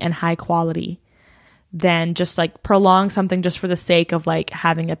healthy and high quality than just like prolong something just for the sake of like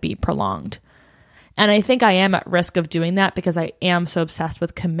having it be prolonged. And I think I am at risk of doing that because I am so obsessed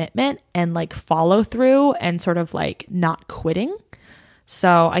with commitment and like follow through and sort of like not quitting.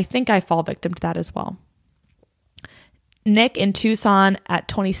 So I think I fall victim to that as well. Nick in Tucson at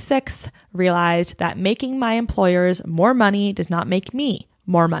 26 realized that making my employers more money does not make me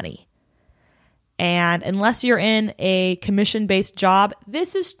more money. And unless you're in a commission-based job,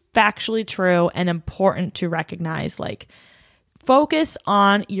 this is factually true and important to recognize. Like, focus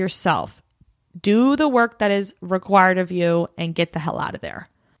on yourself. Do the work that is required of you and get the hell out of there.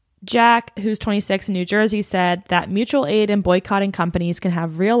 Jack, who's 26 in New Jersey, said that mutual aid and boycotting companies can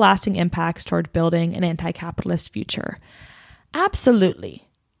have real lasting impacts toward building an anti-capitalist future. Absolutely.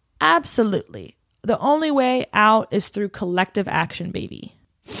 Absolutely. The only way out is through collective action, baby.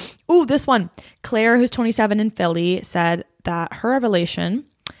 Ooh, this one. Claire, who's 27 in Philly, said that her revelation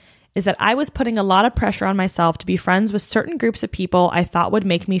is that I was putting a lot of pressure on myself to be friends with certain groups of people I thought would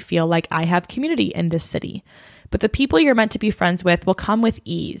make me feel like I have community in this city. But the people you're meant to be friends with will come with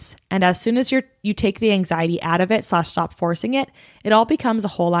ease. And as soon as you take the anxiety out of it / stop forcing it, it all becomes a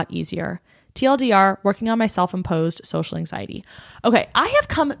whole lot easier. TLDR, working on my self-imposed social anxiety. Okay, I have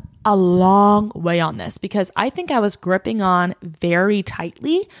come a long way on this because I think I was gripping on very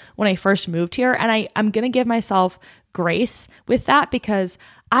tightly when I first moved here. And I'm going to give myself grace with that because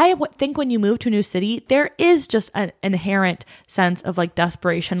I think when you move to a new city, there is just an inherent sense of like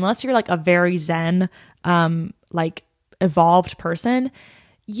desperation, unless you're like a very zen, like evolved person.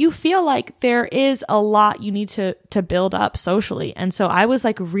 You feel like there is a lot you need to build up socially. And so I was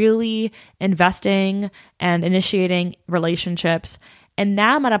like really investing and initiating relationships. And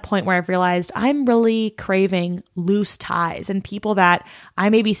now I'm at a point where I've realized I'm really craving loose ties and people that I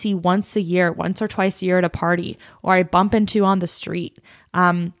maybe see once or twice a year at a party, or I bump into on the street.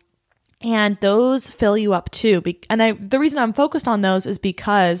 And those fill you up too. And the reason I'm focused on those is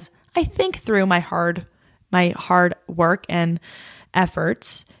because I think through my hard work and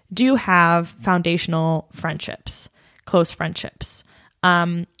efforts do have foundational friendships, close friendships.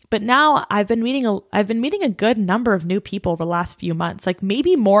 But now I've been meeting a good number of new people over the last few months. Like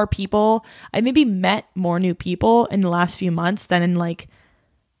maybe more people. I maybe met more new people in the last few months than in like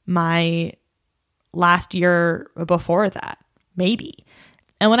my last year before that. Maybe.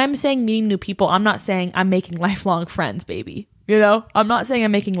 And when I'm saying meeting new people, I'm not saying I'm making lifelong friends, baby. You know, I'm not saying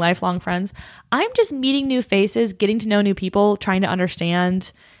I'm making lifelong friends. I'm just meeting new faces, getting to know new people, trying to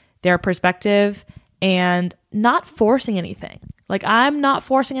understand their perspective and not forcing anything. Like I'm not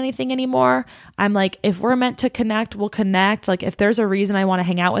forcing anything anymore. I'm like, if we're meant to connect, we'll connect. Like if there's a reason I want to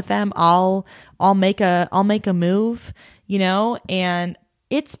hang out with them, I'll make a move, you know? And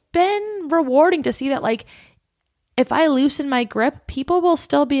it's been rewarding to see that like if I loosen my grip, people will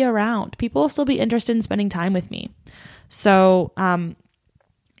still be around. People will still be interested in spending time with me. So,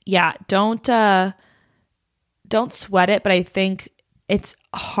 yeah, don't sweat it. But I think it's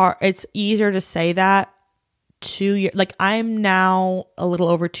hard. It's easier to say that 2 years. Like I'm now a little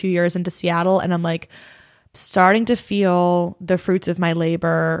over 2 years into Seattle, and I'm like starting to feel the fruits of my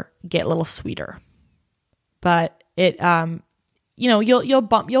labor get a little sweeter. But you'll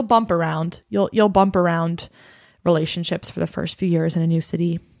bump around. You'll bump around relationships for the first few years in a new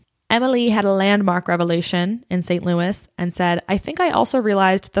city. Emily had a landmark revelation in St. Louis and said, I think I also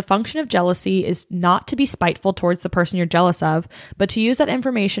realized the function of jealousy is not to be spiteful towards the person you're jealous of, but to use that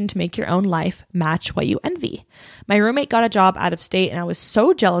information to make your own life match what you envy. My roommate got a job out of state and I was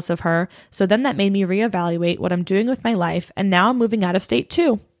so jealous of her. So then that made me reevaluate what I'm doing with my life. And now I'm moving out of state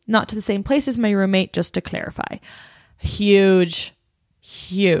too. Not to the same place as my roommate, just to clarify. Huge.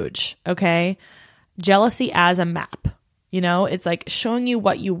 Okay. Jealousy as a map. It's like showing you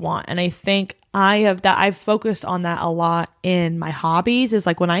what you want. And I think I've focused on that a lot in my hobbies, is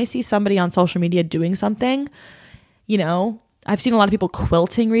like when I see somebody on social media doing something, I've seen a lot of people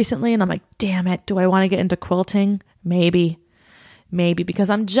quilting recently and I'm like, damn it, do I want to get into quilting? Maybe because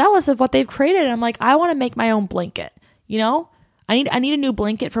I'm jealous of what they've created. I'm like, I want to make my own blanket, I need a new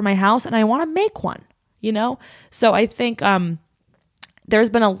blanket for my house and I want to make one, So I think there's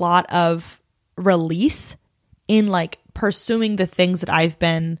been a lot of release in like pursuing the things that I've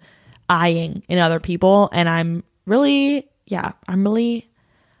been eyeing in other people. And I'm really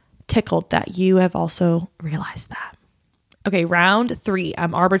tickled that you have also realized that. Okay, round 3.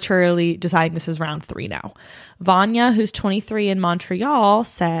 I'm arbitrarily deciding this is round 3 now. Vanya, who's 23 in Montreal,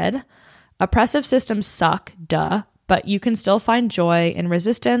 said, oppressive systems suck, duh, but you can still find joy in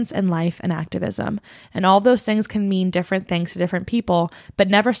resistance and life and activism. And all those things can mean different things to different people, but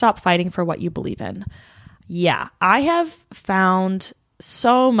never stop fighting for what you believe in. Yeah, I have found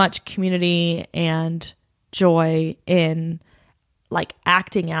so much community and joy in like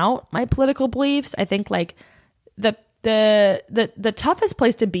acting out my political beliefs. I think like the toughest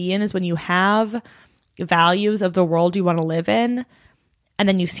place to be in is when you have values of the world you want to live in, and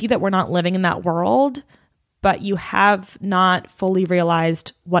then you see that we're not living in that world, but you have not fully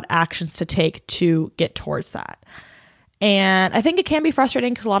realized what actions to take to get towards that. And I think it can be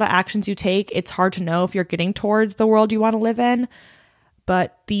frustrating because a lot of actions you take, it's hard to know if you're getting towards the world you want to live in.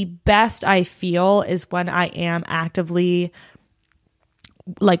 But the best I feel is when I am actively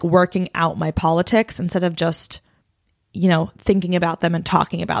like working out my politics instead of just, thinking about them and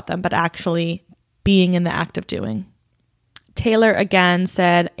talking about them, but actually being in the act of doing. Taylor again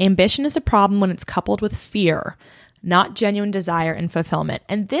said, ambition is a problem when it's coupled with fear, not genuine desire and fulfillment.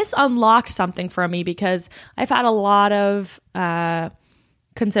 And this unlocked something for me because I've had a lot of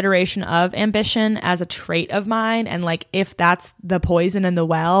consideration of ambition as a trait of mine. And like, if that's the poison in the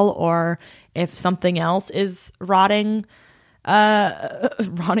well, or if something else is rotting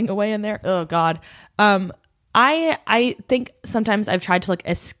away in there. Oh God. I think sometimes I've tried to like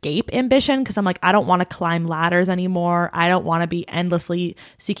escape ambition because I'm like, I don't want to climb ladders anymore. I don't want to be endlessly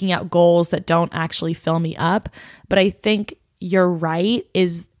seeking out goals that don't actually fill me up. But I think you're right,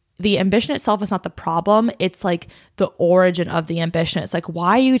 is the ambition itself is not the problem. It's like the origin of the ambition. It's like,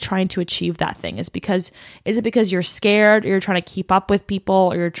 why are you trying to achieve that thing? Is it because you're scared, or you're trying to keep up with people,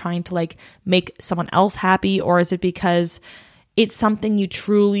 or you're trying to like make someone else happy? Or is it because it's something you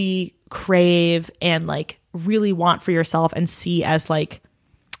truly crave and like really want for yourself and see as like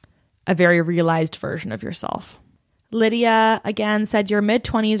a very realized version of yourself? Lydia again said, your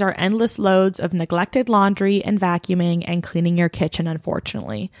mid-20s are endless loads of neglected laundry and vacuuming and cleaning your kitchen,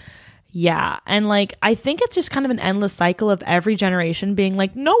 unfortunately. Yeah. And like, I think it's just kind of an endless cycle of every generation being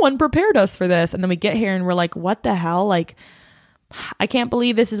like, no one prepared us for this. And then we get here and we're like, what the hell? Like, I can't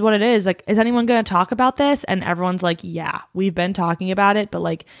believe this is what it is. Like, is anyone going to talk about this? And everyone's like, yeah, we've been talking about it, but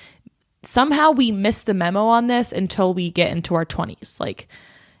like somehow we miss the memo on this until we get into our 20s. Like,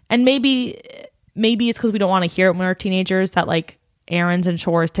 and maybe it's because we don't want to hear it when we're teenagers that like errands and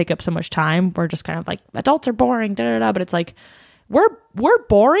chores take up so much time. We're just kind of like, adults are boring, but it's like, we're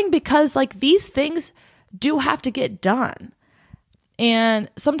boring because like these things do have to get done. And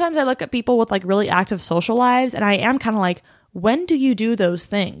sometimes I look at people with like really active social lives and I am kind of like, when do you do those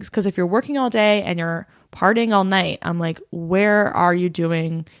things? Because if you're working all day and you're partying all night, I'm like, where are you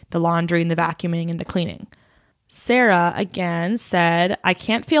doing the laundry and the vacuuming and the cleaning? Sarah again said, I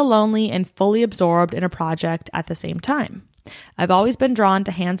can't feel lonely and fully absorbed in a project at the same time. I've always been drawn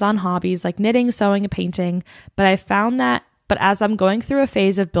to hands-on hobbies like knitting, sewing, and painting, but as I'm going through a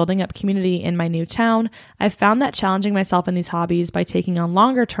phase of building up community in my new town, I've found that challenging myself in these hobbies by taking on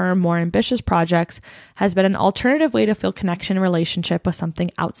longer-term, more ambitious projects has been an alternative way to feel connection and relationship with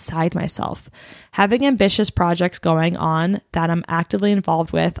something outside myself. Having ambitious projects going on that I'm actively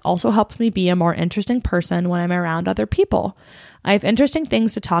involved with also helps me be a more interesting person when I'm around other people. I have interesting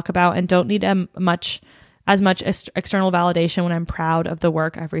things to talk about and don't need as much external validation when I'm proud of the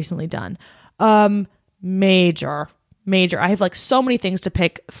work I've recently done. Major. I have like so many things to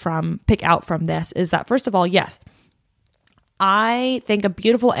pick out from this. Is that, first of all, yes, I think a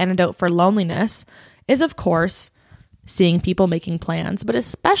beautiful antidote for loneliness is, of course, seeing people making plans, but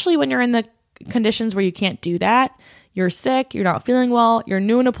especially when you're in the conditions where you can't do that. You're sick, you're not feeling well, you're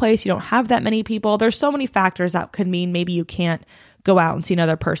new in a place, you don't have that many people. There's so many factors that could mean maybe you can't go out and see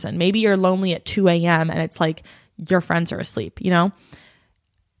another person. Maybe you're lonely at 2 a.m. and it's like your friends are asleep, you know?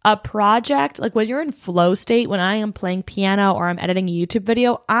 A project, like when you're in flow state, when I am playing piano or I'm editing a YouTube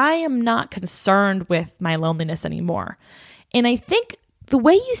video, I am not concerned with my loneliness anymore. And I think the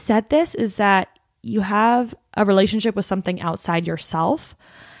way you said this is that you have a relationship with something outside yourself.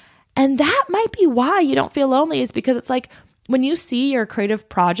 And that might be why you don't feel lonely, is because it's like when you see your creative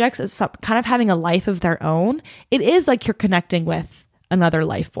projects as kind of having a life of their own, it is like you're connecting with another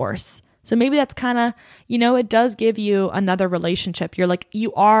life force. So maybe that's kind of, you know, it does give you another relationship. You're like,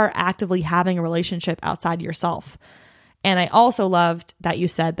 you are actively having a relationship outside yourself. And I also loved that you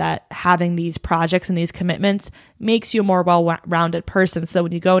said that having these projects and these commitments makes you a more well-rounded person. So that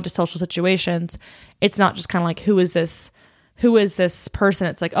when you go into social situations, it's not just kind of like, who is this person?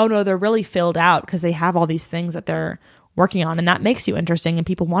 It's like, oh no, they're really filled out because they have all these things that they're working on. And that makes you interesting and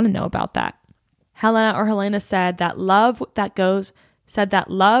people want to know about that. Helena said that love that goes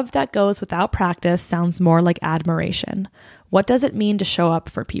without practice sounds more like admiration. What does it mean to show up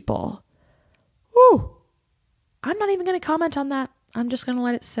for people? Whew. I'm not even going to comment on that. I'm just going to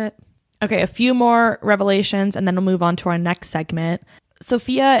let it sit. Okay, a few more revelations and then we'll move on to our next segment.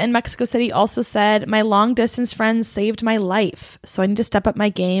 Sophia in Mexico City also said, my long distance friends saved my life, so I need to step up my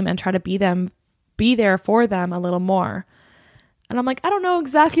game and try to be there for them a little more. And I'm like, I don't know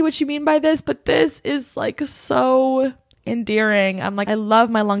exactly what you mean by this, but this is like so endearing. I'm like, I love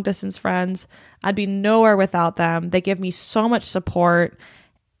my long distance friends. I'd be nowhere without them. They give me so much support.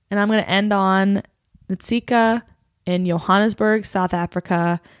 And I'm going to end on Nitsika in Johannesburg, South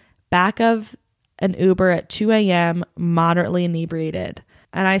Africa, back of an Uber at 2 a.m., moderately inebriated.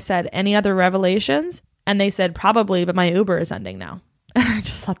 And I said, any other revelations? And they said, probably, but my Uber is ending now. And I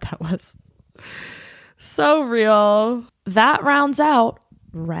just thought that was so real. That rounds out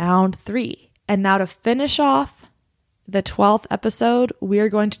round 3. And now to finish off the 12th episode, we are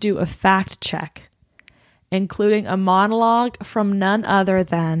going to do a fact check, including a monologue from none other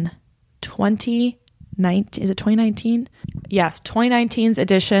than 2019. Is it 2019? Yes, 2019's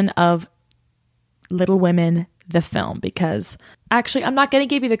edition of Little Women, the film, because actually, I'm not going to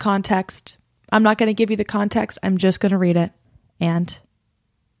give you the context. I'm just going to read it. And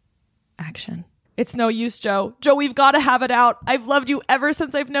action. It's no use, Joe. Joe, we've got to have it out. I've loved you ever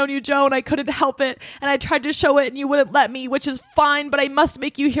since I've known you, Joe, and I couldn't help it. And I tried to show it and you wouldn't let me, which is fine, but I must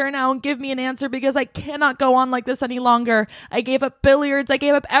make you here now and give me an answer because I cannot go on like this any longer. I gave up billiards. I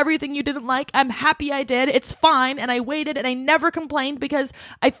gave up everything you didn't like. I'm happy I did. It's fine. And I waited and I never complained because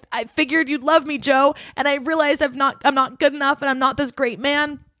I figured you'd love me, Joe. And I realized I'm not good enough and I'm not this great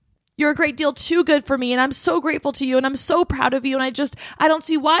man. You're a great deal too good for me, and I'm so grateful to you, and I'm so proud of you, and I don't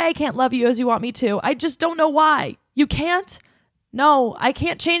see why I can't love you as you want me to. I just don't know why. You can't? No, I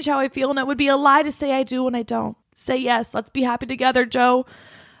can't change how I feel, and it would be a lie to say I do when I don't. Say yes. Let's be happy together, Joe.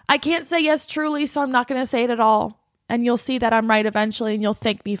 I can't say yes truly, so I'm not going to say it at all. And you'll see that I'm right eventually, and you'll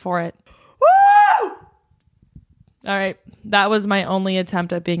thank me for it. Woo! All right. That was my only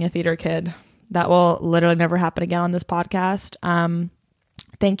attempt at being a theater kid. That will literally never happen again on this podcast.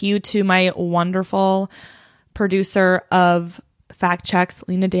 Thank you to my wonderful producer of fact checks,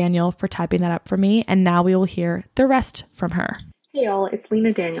 Lena Daniel, for typing that up for me. And now we will hear the rest from her. Hey y'all, it's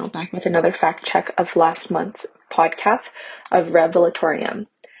Lena Daniel back with another fact check of last month's podcast of Revelatorium.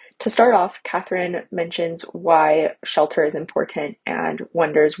 To start off, Catherine mentions why shelter is important and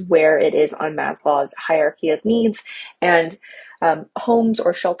wonders where it is on Maslow's hierarchy of needs. And homes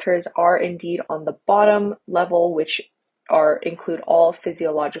or shelters are indeed on the bottom level, which include all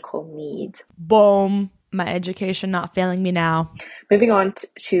physiological needs. Boom. My education not failing me now. Moving on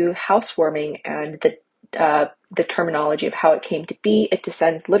to housewarming and the terminology of how it came to be. It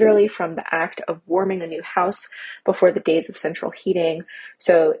descends literally from the act of warming a new house before the days of central heating.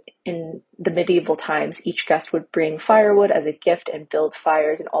 So in the medieval times, each guest would bring firewood as a gift and build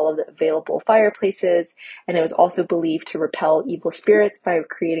fires in all of the available fireplaces. And it was also believed to repel evil spirits by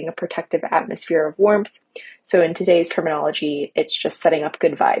creating a protective atmosphere of warmth. So in today's terminology, it's just setting up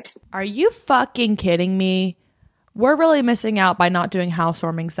good vibes. Are you fucking kidding me? We're really missing out by not doing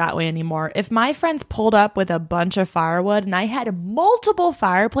housewarmings that way anymore. If my friends pulled up with a bunch of firewood and I had multiple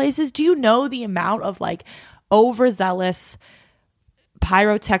fireplaces, do you know the amount of like overzealous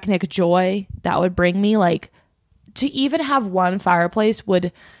pyrotechnic joy that would bring me? Like, to even have one fireplace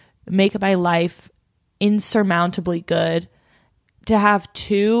would make my life insurmountably good. To have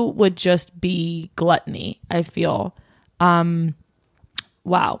two would just be gluttony, I feel.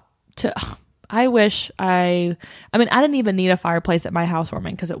 Wow. I wish I didn't even need a fireplace at my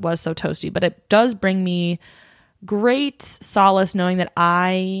housewarming because it was so toasty, but it does bring me great solace knowing that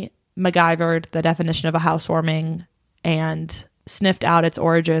I MacGyvered the definition of a housewarming and sniffed out its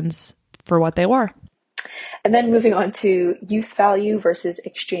origins for what they were. And then moving on to use value versus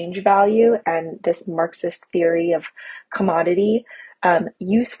exchange value and this Marxist theory of commodity.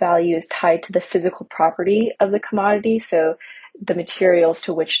 Use value is tied to the physical property of the commodity, so the materials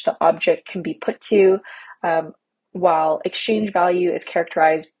to which the object can be put to, while exchange value is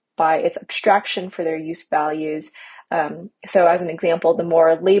characterized by its abstraction for their use values. So as an example, the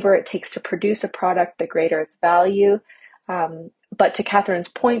more labor it takes to produce a product, the greater its value. But to Catherine's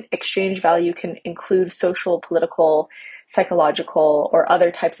point, exchange value can include social, political, psychological, or other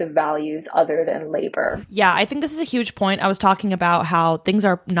types of values other than labor. Yeah, I think this is a huge point. I was talking about how things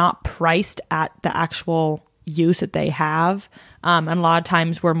are not priced at the actual use that they have. And a lot of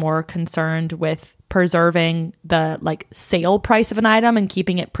times we're more concerned with preserving the sale price of an item and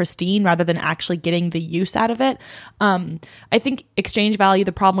keeping it pristine rather than actually getting the use out of it. I think exchange value,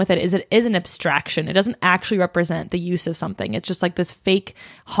 the problem with it is an abstraction. It doesn't actually represent the use of something. It's just this fake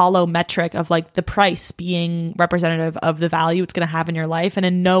hollow metric of the price being representative of the value it's going to have in your life. And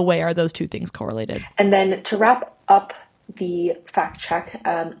in no way are those two things correlated. And then to wrap up the fact check,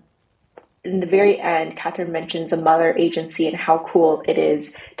 in the very end, Catherine mentions a mother agency and how cool it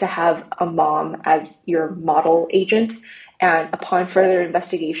is to have a mom as your model agent. And upon further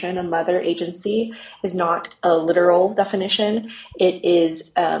investigation, a mother agency is not a literal definition. It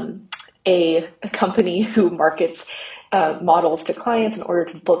is a company who markets models to clients in order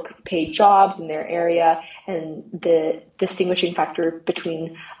to book paid jobs in their area. And the distinguishing factor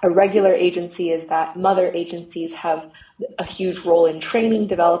between a regular agency is that mother agencies have a huge role in training,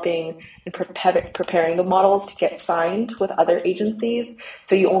 developing, and preparing the models to get signed with other agencies.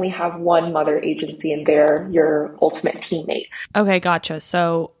 So you only have one mother agency and they're your ultimate teammate. Okay, gotcha.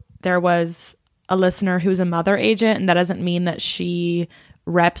 So there was a listener who's a mother agent, and that doesn't mean that she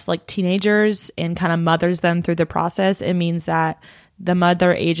reps teenagers and kind of mothers them through the process. It means that the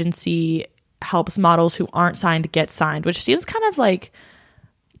mother agency helps models who aren't signed get signed, which seems kind of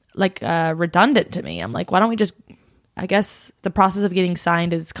redundant to me. I'm why don't we just... I guess the process of getting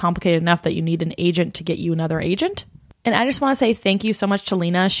signed is complicated enough that you need an agent to get you another agent. And I just want to say thank you so much to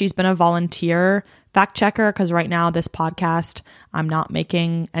Lena. She's been a volunteer fact checker because right now this podcast I'm not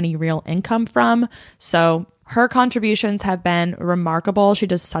making any real income from. So her contributions have been remarkable. She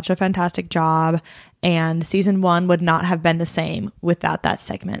does such a fantastic job. And season 1 would not have been the same without that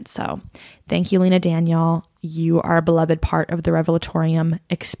segment. So thank you, Lena Daniel. You are a beloved part of the Revelatorium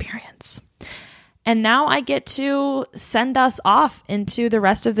experience. And now I get to send us off into the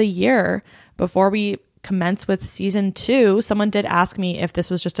rest of the year before we commence with season 2. Someone did ask me if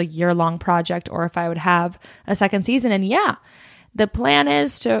this was just a year-long project or if I would have a second season. And yeah, the plan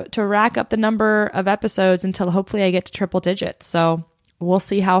is to rack up the number of episodes until hopefully I get to triple digits. So we'll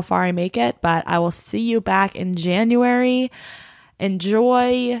see how far I make it, but I will see you back in January.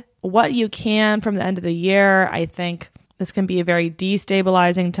 Enjoy what you can from the end of the year. I think this can be a very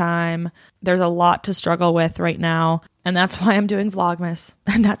destabilizing time. There's a lot to struggle with right now. And that's why I'm doing Vlogmas.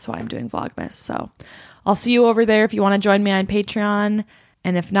 So I'll see you over there if you want to join me on Patreon.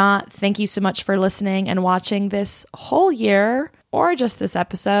 And if not, thank you so much for listening and watching this whole year or just this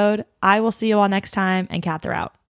episode. I will see you all next time, and Cather out.